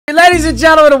Ladies and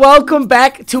gentlemen, welcome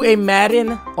back to a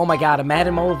Madden, oh my god, a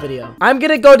Madden mobile video. I'm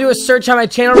gonna go do a search on my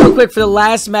channel real quick for the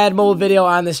last Madden mobile video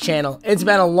on this channel. It's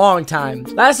been a long time.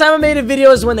 Last time I made a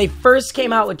video is when they first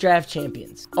came out with Draft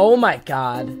Champions. Oh my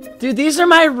god. Dude, these are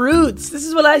my roots. This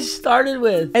is what I started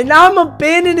with. And now I'm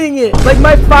abandoning it. Like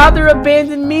my father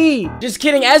abandoned me. Just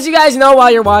kidding. As you guys know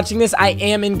while you're watching this, I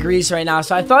am in Greece right now.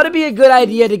 So I thought it'd be a good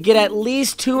idea to get at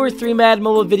least 2 or 3 Madden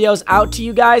mobile videos out to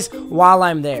you guys while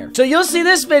I'm there. So you'll see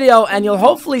this video and you'll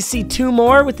hopefully see 2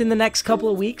 more within the next couple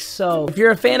of weeks. So if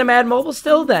you're a fan of Madden Mobile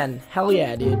still, then hell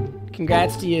yeah, dude.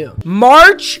 Congrats to you.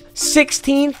 March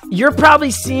 16th, you're probably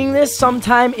seeing this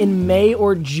sometime in May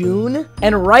or June.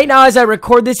 And right now as I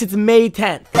record this, it's May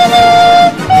 10th.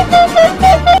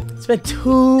 It's been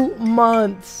 2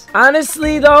 months.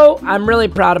 Honestly, though, I'm really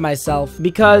proud of myself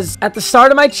because at the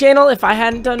start of my channel, if I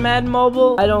hadn't done Madden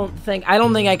Mobile, I don't think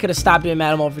I could have stopped doing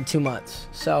Madden Mobile for 2 months.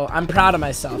 So I'm proud of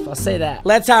myself. I'll say that.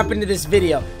 Let's hop into this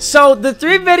video. So the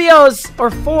 3 videos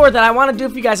or 4 that I want to do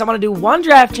for you guys, I want to do 1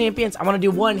 Draft Champions. I want to do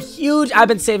 1 huge. I've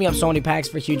been saving up so many packs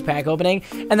for huge pack opening.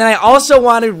 And then I also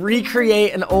want to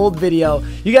recreate an old video.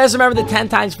 You guys remember the 10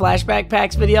 times flashback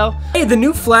packs video? Hey, the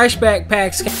new flashback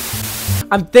packs.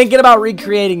 I'm thinking about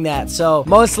recreating that, so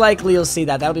most likely you'll see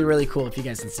that. That'll be really cool if you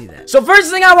guys can see that. So first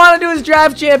thing I want to do is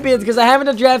Draft Champions, because I haven't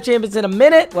done Draft Champions in a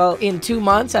minute. Well, in 2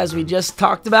 months, as we just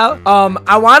talked about.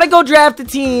 I want to go draft a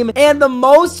team, and the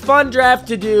most fun draft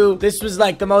to do, this was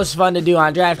like the most fun to do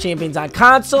on Draft Champions on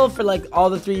console for like all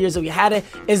the 3 years that we had it,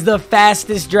 is the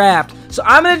fastest draft. So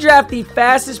I'm going to draft the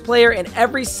fastest player in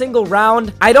every single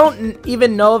round. I don't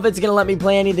even know if it's going to let me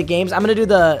play any of the games. I'm going to do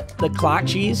the clock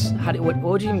cheese. What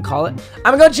would you even call it?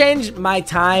 I'm going to change my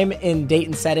time in date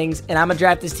and settings, and I'm going to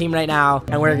draft this team right now,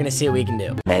 and we're going to see what we can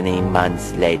do. Many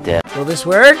months later. Will this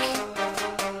work?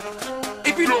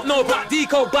 If you don't know about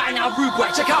decode buying our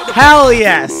throwback, check out the Hell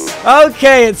yes.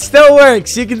 Okay, it still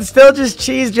works. You can still just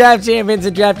cheese Draft Champions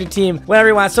and draft your team whenever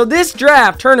you want. So this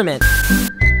draft tournament.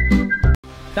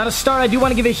 Now to start, I do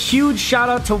want to give a huge shout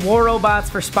out to War Robots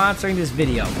for sponsoring this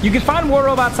video. You can find War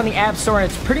Robots on the App Store, and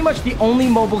it's pretty much the only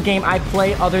mobile game I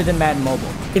play other than Madden Mobile.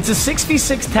 It's a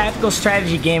 6v6 tactical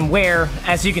strategy game where,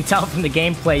 as you can tell from the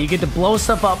gameplay, you get to blow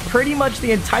stuff up pretty much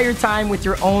the entire time with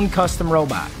your own custom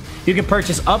robot. You can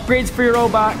purchase upgrades for your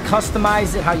robot,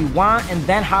 customize it how you want, and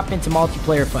then hop into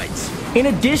multiplayer fights. In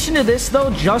addition to this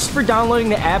though, just for downloading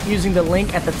the app using the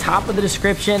link at the top of the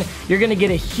description, you're going to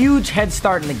get a huge head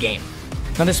start in the game.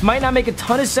 Now this might not make a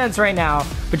ton of sense right now,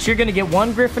 but you're going to get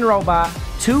 1 Griffin robot,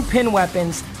 2 pin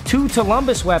weapons, 2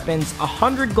 Columbus weapons,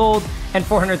 100 gold, and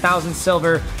 400,000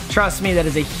 silver. Trust me, that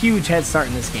is a huge head start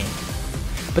in this game.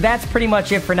 But that's pretty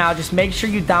much it for now. Just make sure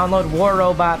you download War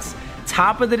Robots,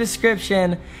 top of the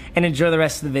description, and enjoy the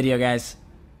rest of the video, guys.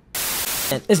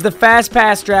 Is the Fast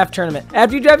Pass Draft Tournament.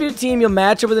 After you draft your team, you'll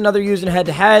match up with another user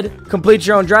head-to-head. Complete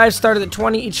your own drive, start at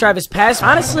 20. Each drive is passed.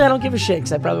 Honestly, I don't give a shit,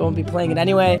 because I probably won't be playing it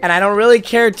anyway. And I don't really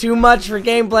care too much for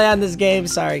gameplay on this game.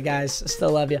 Sorry, guys. I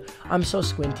still love you. I'm so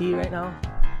squinty right now.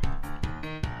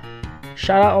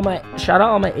 Shout out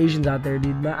all my Asians out there,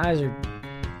 dude. My eyes are...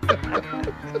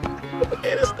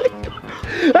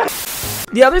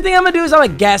 The other thing I'm gonna do is I'm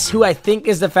gonna guess who I think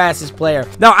is the fastest player.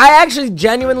 Now, I actually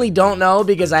genuinely don't know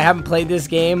because I haven't played this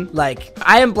game. Like,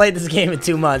 I haven't played this game in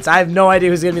 2 months. I have no idea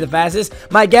who's gonna be the fastest.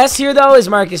 My guess here, though, is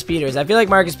Marcus Peters. I feel like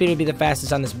Marcus Peters would be the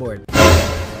fastest on this board.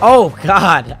 Oh,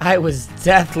 God. I was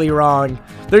deathly wrong.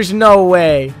 There's no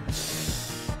way.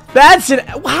 That's an...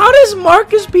 How does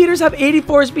Marcus Peters have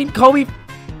 84 speed? Kobe...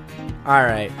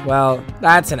 Alright, well,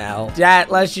 that's an L.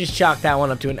 Let's just chalk that one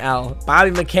up to an L.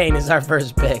 Bobby McCain is our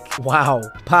first pick. Wow,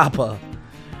 Papa.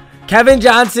 Kevin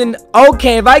Johnson.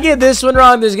 Okay, if I get this one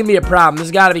wrong, there's going to be a problem. There's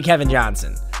got to be Kevin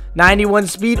Johnson. 91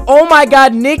 speed. Oh my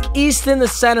God, Nick Easton, the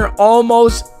center,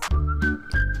 almost.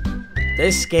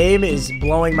 This game is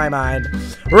blowing my mind.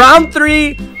 Round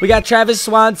 3, we got Travis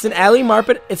Swanson, Ali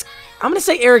Marpet. I'm going to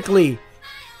say Eric Lee.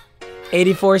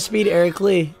 84 speed, Eric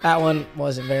Lee. That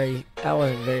wasn't very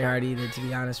hard either, to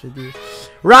be honest with you.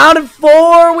 Round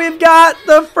 4, we've got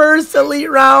the first elite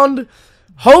round.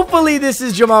 Hopefully this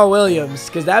is Jamal Williams,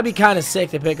 because that'd be kind of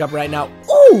sick to pick up right now.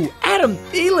 Ooh, Adam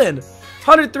Thielen.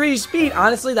 103 speed.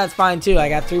 Honestly, that's fine too. I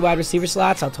got 3 wide receiver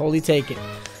slots. I'll totally take it.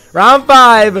 Round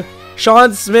 5,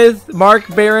 Sean Smith, Mark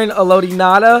Barron, Elodie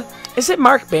Nada. Is it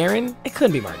Mark Barron? It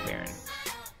couldn't be Mark Barron.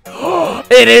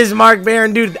 It is Mark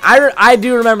Barron, dude. I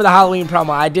do remember the Halloween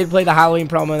promo. I did play the Halloween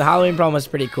promo, and the Halloween promo was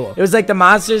pretty cool. It was like the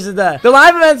monsters of the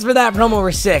live events for that promo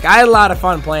were sick. I had a lot of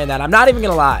fun playing that. I'm not even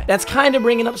gonna lie. That's kind of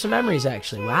bringing up some memories,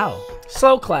 actually. Wow.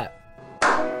 Slow clap.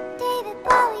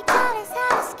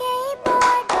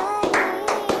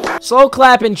 Slow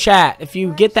clap in chat. If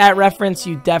you get that reference,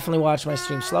 you definitely watch my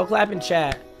stream. Slow clap in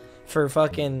chat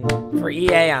for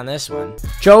EA on this one.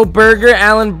 Joe Berger,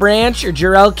 Alan Branch, or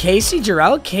Jarrell Casey.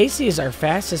 Jarrell Casey is our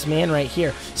fastest man right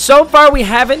here. So far, we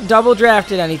haven't double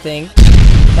drafted anything.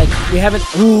 Like, we haven't...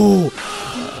 Ooh.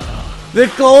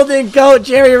 The golden goat,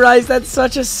 Jerry Rice. That's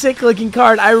such a sick looking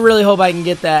card. I really hope I can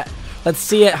get that. Let's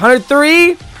see it.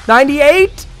 103,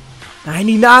 98,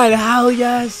 99. Hell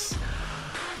yes.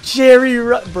 Jerry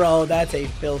Rice. Bro, that's a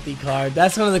filthy card.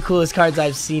 That's one of the coolest cards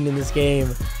I've seen in this game.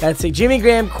 That's a Jimmy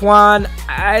Graham, Quan.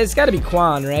 It's got to be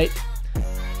Quan, right?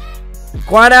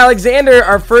 Quan Alexander,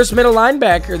 our first middle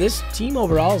linebacker. This team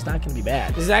overall is not going to be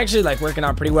bad. This is actually like working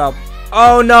out pretty well.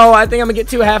 Oh no, I think I'm going to get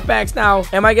 2 halfbacks now.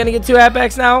 Am I going to get 2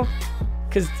 halfbacks now?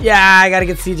 Because, yeah, I got to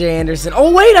get CJ Anderson.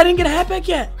 Oh, wait, I didn't get a halfback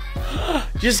yet.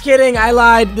 Just kidding. I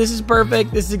lied. This is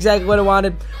perfect. This is exactly what I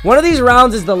wanted. One of these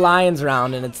rounds is the Lions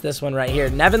round, and it's this one right here.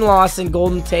 Nevin Lawson,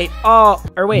 Golden Tate. Oh,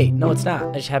 or wait. No, it's not.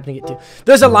 I just happen to get 2.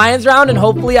 There's a Lions round, and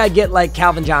hopefully I get, like,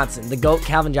 Calvin Johnson. The GOAT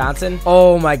Calvin Johnson.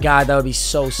 Oh, my God. That would be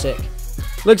so sick.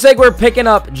 Looks like we're picking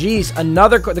up, geez,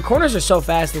 another... The corners are so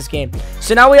fast this game.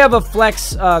 So now we have a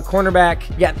flex cornerback.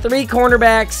 We got 3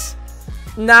 cornerbacks.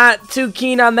 Not too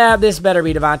keen on that. This better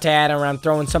be Devontae Adams. I'm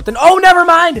throwing something. Oh, never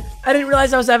mind. I didn't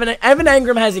realize I was having... Evan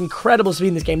Engram has incredible speed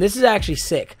in this game. This is actually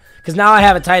sick. Because now I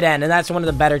have a tight end, and that's one of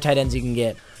the better tight ends you can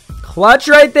get. Clutch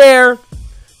right there.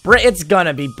 It's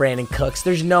gonna be Brandon Cooks.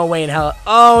 There's no way in hell...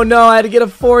 Oh, no. I had to get a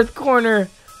 4th corner.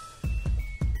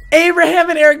 Abraham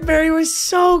and Eric Berry were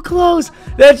so close.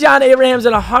 That John Abraham's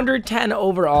at 110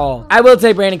 overall. I will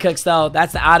take Brandon Cooks, though.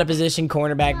 That's the out-of-position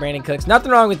cornerback, Brandon Cooks.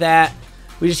 Nothing wrong with that.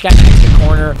 We just got an extra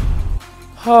corner.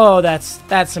 Oh, that's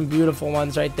some beautiful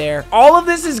ones right there. All of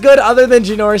this is good other than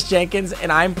Janoris Jenkins,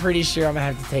 and I'm pretty sure I'm going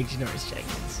to have to take Janoris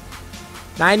Jenkins.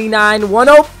 99,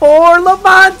 104,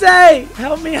 Levante!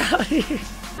 Help me out here.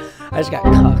 I just got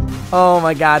cucked. Oh,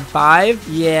 my God, 5?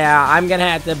 Yeah, I'm going to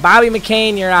have to. Bobby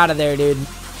McCain, you're out of there, dude.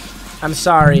 I'm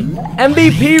sorry.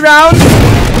 MVP round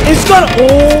is gonna...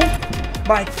 Oh,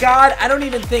 my God. I don't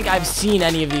even think I've seen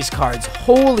any of these cards.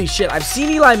 Holy shit. I've seen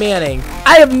Eli Manning.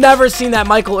 I have never seen that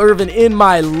Michael Irvin in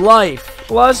my life.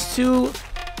 +2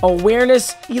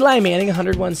 awareness. Eli Manning,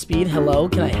 101 speed. Hello,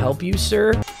 can I help you,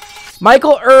 sir?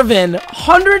 Michael Irvin,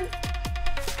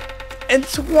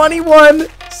 121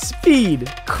 speed.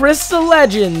 Chris the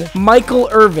Legend, Michael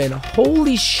Irvin.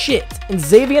 Holy shit. And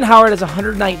Xavier Howard has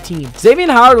 119.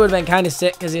 Xavier Howard would have been kind of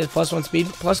sick because he has +1 speed,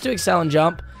 +2 excel and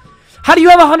jump. How do you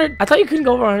have 100? I thought you couldn't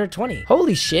go over 120.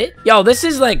 Holy shit. Yo, this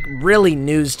is like really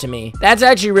news to me. That's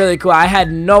actually really cool. I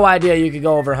had no idea you could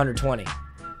go over 120.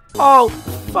 Oh,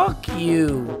 fuck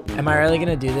you. Am I really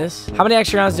gonna do this? How many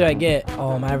extra rounds do I get?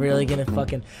 Oh, am I really gonna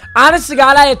fucking... Honest to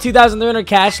God, I had 2,300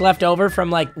 cash left over from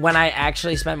like when I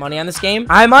actually spent money on this game.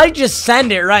 I might just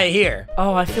send it right here.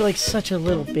 Oh, I feel like such a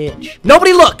little bitch.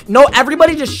 Nobody look. No,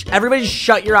 everybody just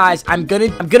shut your eyes. I'm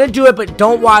gonna do it, but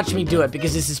don't watch me do it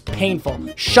because this is painful.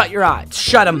 Shut your eyes.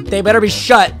 Shut them. They better be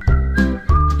shut.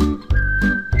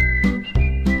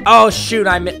 Oh, shoot.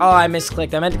 I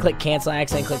misclicked. I meant to click cancel. I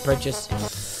accidentally clicked purchase.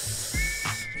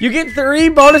 You get 3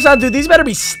 bonus on, dude. These better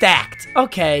be stacked.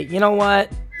 Okay, you know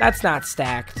what? That's not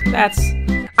stacked.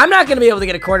 I'm not going to be able to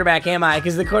get a quarterback, am I?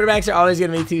 Because the quarterbacks are always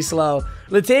going to be too slow.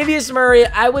 Latavius Murray,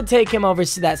 I would take him over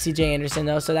that CJ Anderson,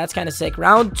 though, so that's kind of sick.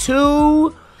 Round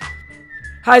 2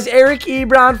 has Eric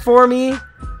Ebron for me.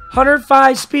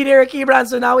 105 speed Eric Ebron,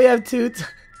 so now we have 2.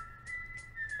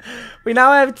 We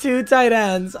now have 2 tight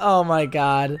ends. Oh, my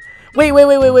God. Wait.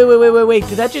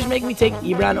 Did that just make me take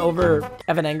Ebron over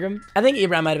Evan Engram? I think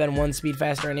Ebron might have been 1 speed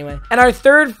faster anyway. And our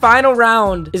third final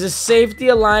round is a safety,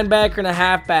 a linebacker, and a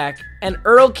halfback. And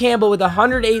Earl Campbell with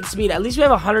 108 speed. At least we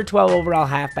have 112 overall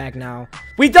halfback now.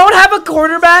 We don't have a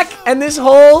quarterback, and this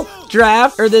whole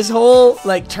draft, or this whole,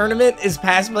 like, tournament is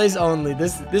pass plays only.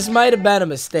 This might have been a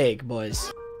mistake,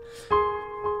 boys.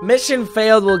 Mission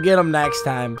failed, we'll get them next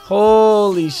time.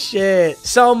 Holy shit.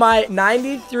 So my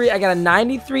 93, I got a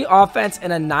 93 offense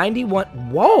and a 91.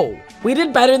 Whoa. We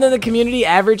did better than the community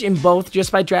average in both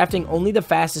just by drafting only the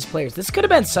fastest players. This could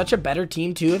have been such a better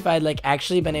team too if I'd like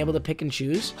actually been able to pick and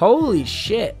choose. Holy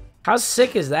shit. How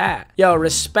sick is that? Yo,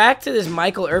 respect to this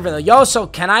Michael Irvin though. Yo, so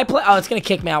can I play? Oh, it's gonna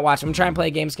kick me out. Watch, I'm gonna try and play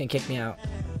a game. It's gonna kick me out.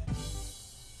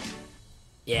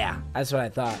 Yeah, that's what I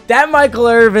thought. That Michael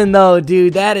Irvin, though,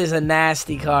 dude, that is a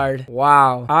nasty card.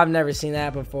 Wow. I've never seen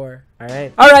that before. All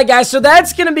right, guys, so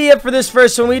that's going to be it for this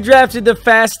first one. We drafted the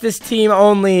fastest team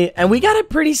only, and we got a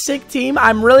pretty sick team.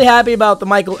 I'm really happy about the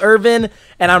Michael Irvin,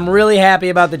 and I'm really happy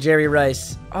about the Jerry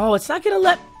Rice. Oh, it's not going to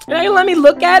let... You're not gonna let me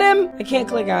look at him? I can't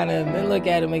click on him and look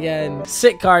at him again.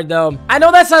 Sick card, though. I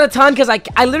know that's not a ton because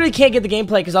I literally can't get the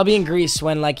gameplay because I'll be in Greece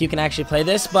when, like, you can actually play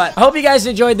this. But I hope you guys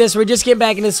enjoyed this. We're just getting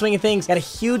back into the swing of things. Got a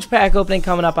huge pack opening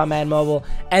coming up on Madden Mobile.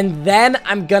 And then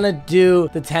I'm gonna do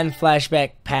the 10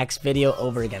 flashback packs video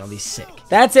over again. It'll be sick.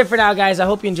 That's it for now, guys. I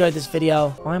hope you enjoyed this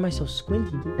video. Why am I so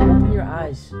squinty, dude? Open your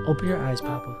eyes. Open your eyes,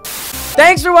 Papa.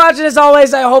 Thanks for watching, as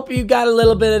always. I hope you got a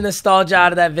little bit of nostalgia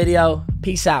out of that video.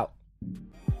 Peace out.